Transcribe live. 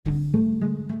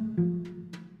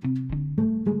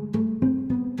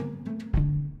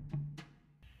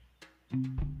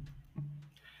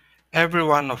Every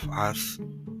one of us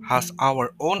has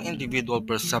our own individual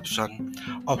perception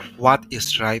of what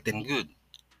is right and good.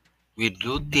 We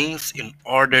do things in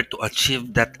order to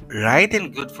achieve that right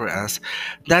and good for us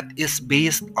that is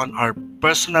based on our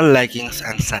personal likings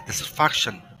and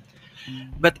satisfaction.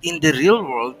 But in the real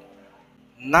world,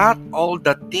 not all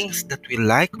the things that we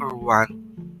like or want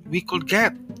we could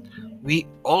get. We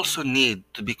also need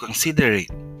to be considerate.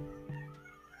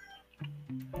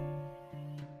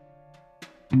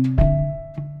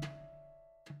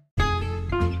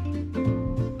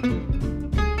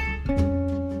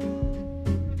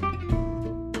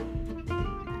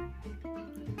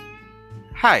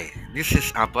 Hi, this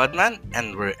is Apadman,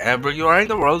 and wherever you are in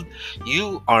the world,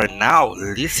 you are now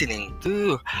listening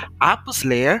to Apus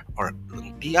Layer or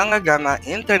Luntiang Agama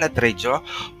Internet Radio,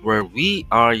 where we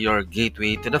are your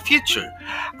gateway to the future.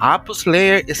 Apus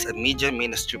Layer is a media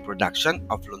ministry production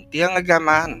of Luntiang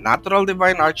Agama Natural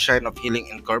Divine Artshine of Healing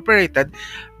Incorporated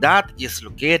that is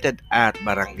located at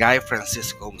Barangay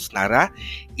Francisco Musnara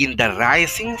in the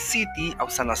rising city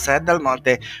of San Jose del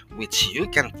Monte, which you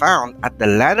can find at the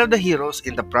Land of the Heroes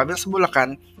in the province of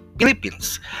Bulacan,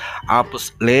 Philippines.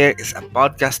 Apus Layer is a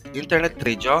podcast internet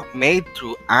radio made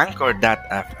through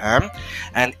Anchor.fm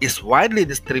and is widely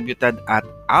distributed at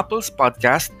Apple's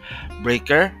Podcast,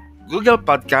 Breaker, Google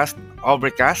Podcast,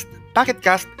 Overcast,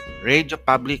 Pocketcast, Radio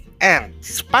Public, and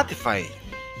Spotify.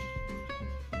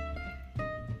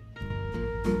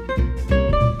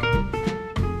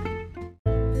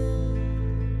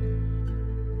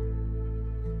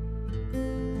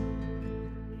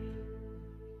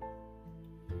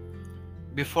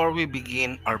 Before we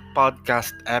begin our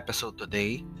podcast episode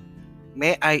today,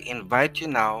 may I invite you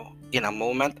now in a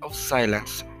moment of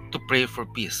silence to pray for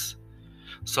peace.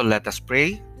 So let us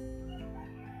pray.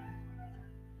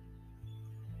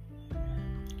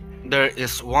 There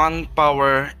is one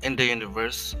power in the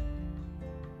universe,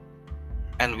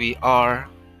 and we are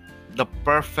the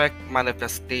perfect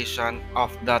manifestation of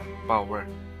that power.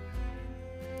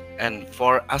 And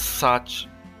for as such,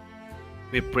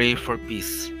 we pray for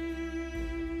peace.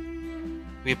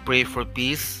 We pray for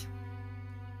peace,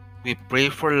 we pray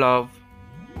for love,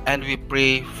 and we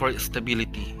pray for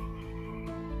stability.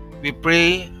 We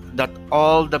pray that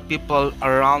all the people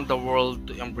around the world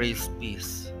to embrace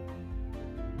peace.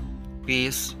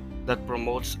 Peace that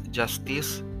promotes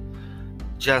justice,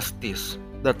 justice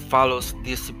that follows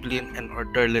discipline and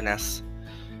orderliness.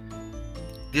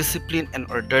 Discipline and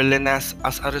orderliness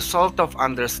as a result of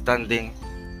understanding,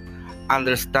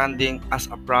 understanding as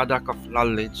a product of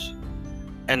knowledge,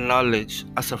 and knowledge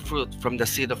as a fruit from the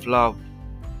seed of love.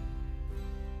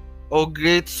 O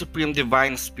great Supreme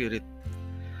Divine Spirit,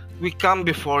 we come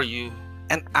before you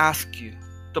and ask you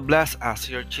to bless us,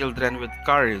 your children, with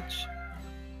courage.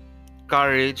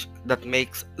 Courage that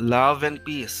makes love and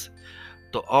peace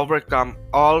to overcome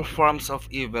all forms of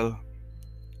evil,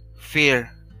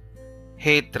 fear,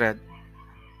 hatred,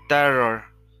 terror,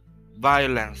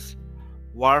 violence,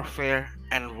 warfare,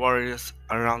 and warriors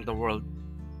around the world.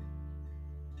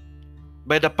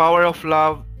 By the power of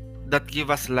love that give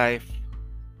us life,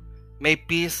 may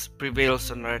peace prevail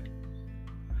on earth.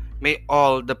 May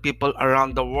all the people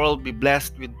around the world be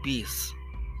blessed with peace.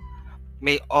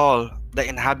 May all the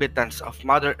inhabitants of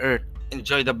Mother Earth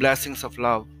enjoy the blessings of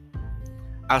love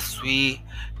as we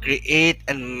create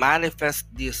and manifest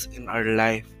this in our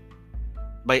life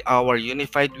by our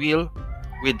unified will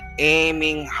with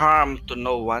aiming harm to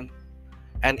no one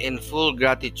and in full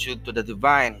gratitude to the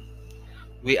divine.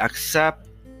 We accept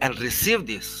and receive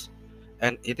this.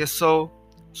 And it is so,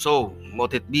 so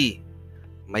mote it be.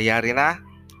 Mayari na,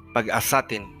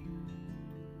 pag-asatin.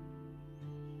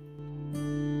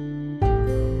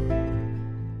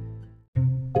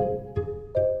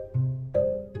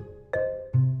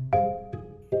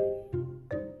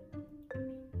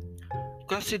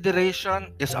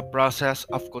 Consideration is a process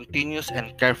of continuous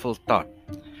and careful thought.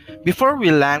 Before we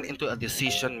land into a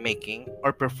decision making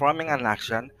or performing an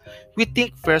action, we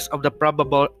think first of the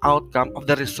probable outcome of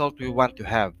the result we want to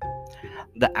have.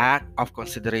 The act of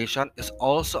consideration is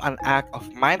also an act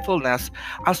of mindfulness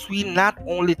as we not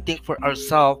only think for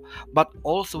ourselves but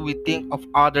also we think of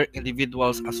other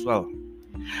individuals as well.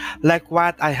 Like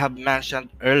what I have mentioned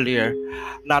earlier,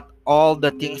 not all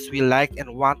the things we like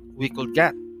and want we could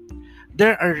get.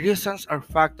 There are reasons or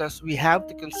factors we have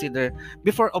to consider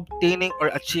before obtaining or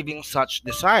achieving such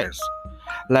desires.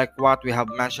 Like what we have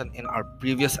mentioned in our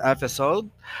previous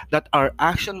episode, that our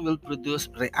action will produce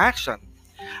reaction.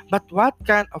 But what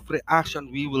kind of reaction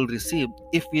we will receive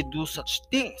if we do such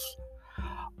things?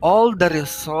 All the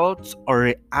results or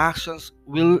reactions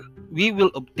we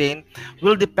will obtain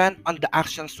will depend on the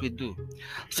actions we do,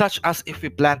 such as if we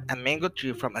plant a mango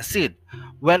tree from a seed.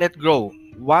 When it grows,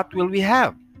 what will we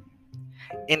have?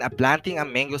 In a planting a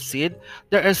mango seed,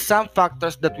 there are some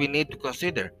factors that we need to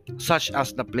consider, such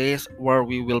as the place where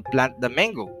we will plant the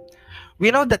mango.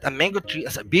 We know that a mango tree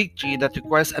is a big tree that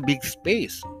requires a big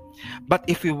space. But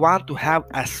if we want to have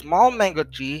a small mango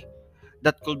tree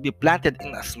that could be planted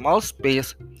in a small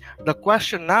space, the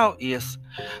question now is,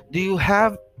 do you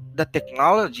have the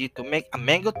technology to make a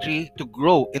mango tree to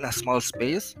grow in a small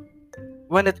space?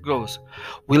 When it grows,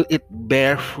 will it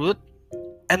bear fruit?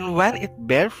 And when it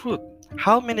bears fruit,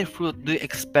 how many fruit do you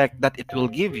expect that it will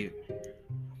give you?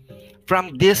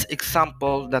 From this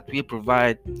example that we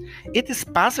provide, it is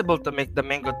possible to make the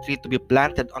mango tree to be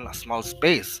planted on a small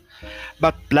space.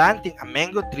 But planting a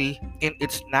mango tree in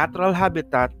its natural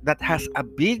habitat that has a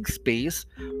big space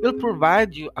will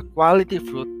provide you a quality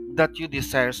fruit that you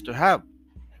desire to have.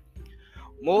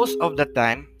 Most of the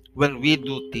time, when we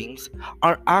do things,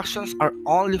 our actions are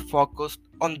only focused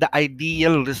on the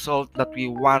ideal result that we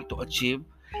want to achieve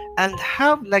and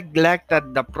have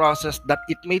neglected the process that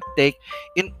it may take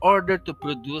in order to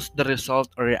produce the result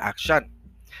or reaction.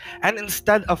 And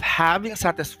instead of having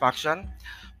satisfaction,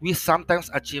 we sometimes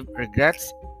achieve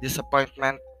regrets,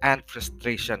 disappointment, and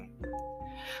frustration.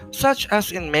 Such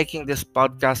as in making this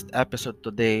podcast episode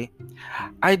today,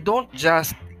 I don't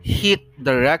just hit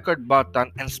the record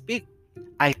button and speak.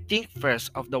 I think first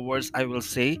of the words I will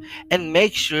say and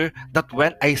make sure that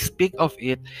when I speak of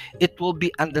it, it will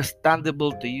be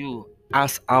understandable to you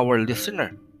as our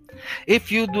listener.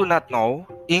 If you do not know,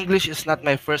 English is not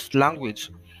my first language.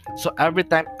 So every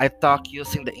time I talk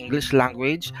using the English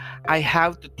language, I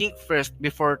have to think first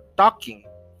before talking.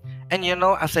 And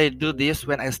as I do this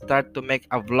when I start to make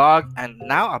a vlog and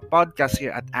now a podcast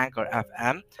here at Anchor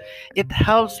FM, it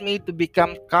helps me to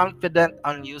become confident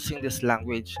on using this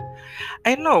language.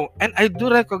 I know and I do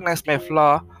recognize my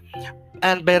flaw,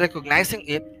 and by recognizing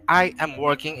it, I am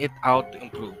working it out to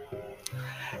improve.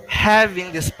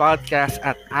 Having this podcast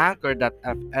at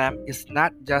Anchor.fm is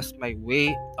not just my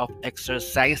way of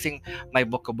exercising my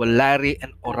vocabulary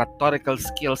and oratorical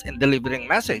skills in delivering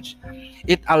message.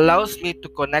 It allows me to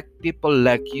connect people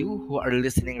like you who are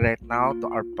listening right now to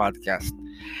our podcast.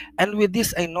 And with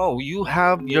this, I know you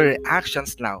have your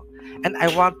reactions now, and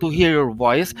I want to hear your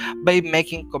voice by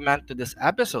making comment to this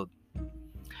episode.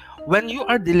 When you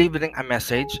are delivering a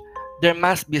message, there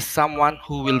must be someone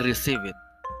who will receive it.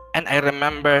 And I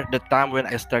remember the time when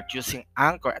I started using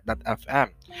Anchor.fm.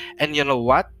 And you know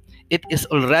what? It is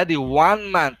already 1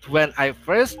 month when I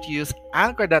first used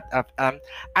Anchor.fm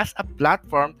as a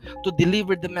platform to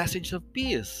deliver the message of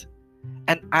peace.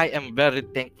 And I am very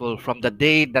thankful from the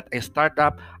day that I start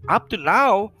up to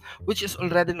now, which is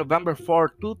already November 4,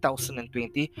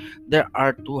 2020, there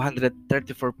are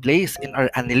 234 plays in our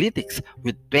analytics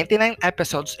with 29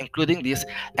 episodes including this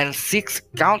and 6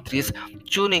 countries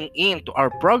tuning in to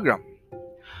our program.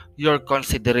 Your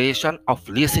consideration of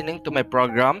listening to my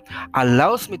program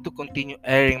allows me to continue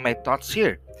airing my thoughts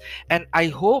here. And I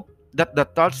hope that the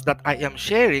thoughts that I am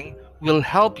sharing will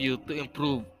help you to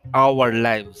improve our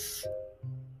lives.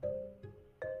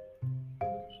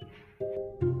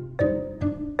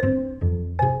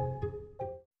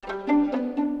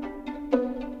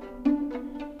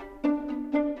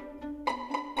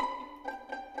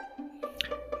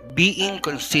 Being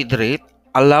considerate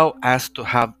allow us to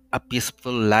have a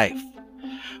peaceful life.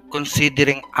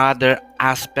 Considering other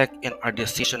aspects in our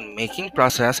decision making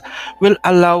process will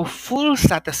allow full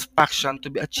satisfaction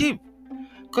to be achieved.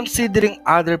 Considering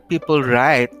other people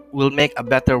right will make a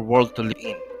better world to live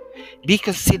in. Be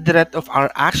considerate of our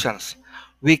actions.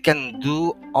 We can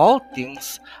do all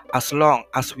things as long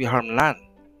as we harm none.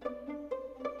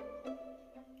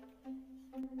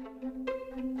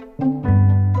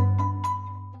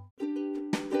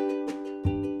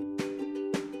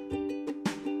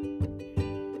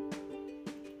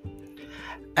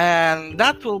 And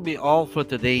that will be all for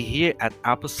today here at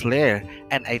Apple's Lair.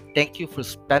 And I thank you for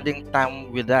spending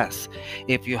time with us.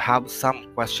 If you have some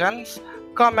questions,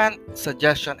 comment,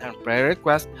 suggestion, and prayer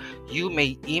request, you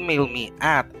may email me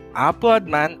at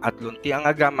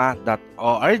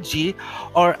apuadman@luntiangagama.org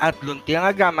or at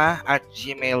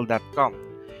luntiangagama@gmail.com.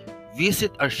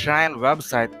 Visit our shrine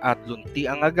website at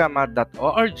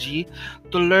luntiangagama.org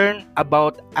to learn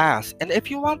about us. And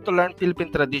if you want to learn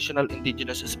Philippine traditional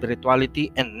indigenous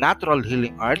spirituality and natural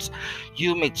healing arts,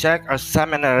 you may check our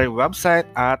seminary website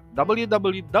at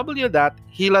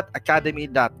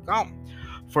www.healatacademy.com.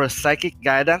 For psychic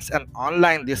guidance and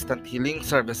online distant healing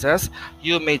services,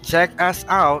 you may check us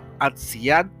out at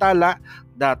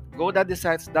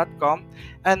www.godaddysites.com,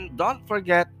 and don't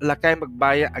forget lakay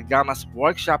magbaya agamas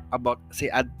workshop about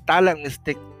si Adtalang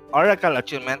Mystic Oracle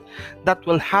Achievement that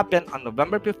will happen on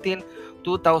November 15,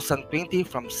 2020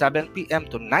 from 7 p.m.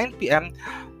 to 9 p.m.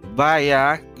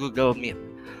 via Google Meet.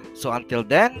 So until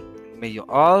then, may you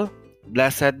all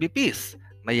blessed be peace.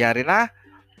 Mayari na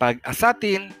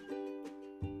pag-asatin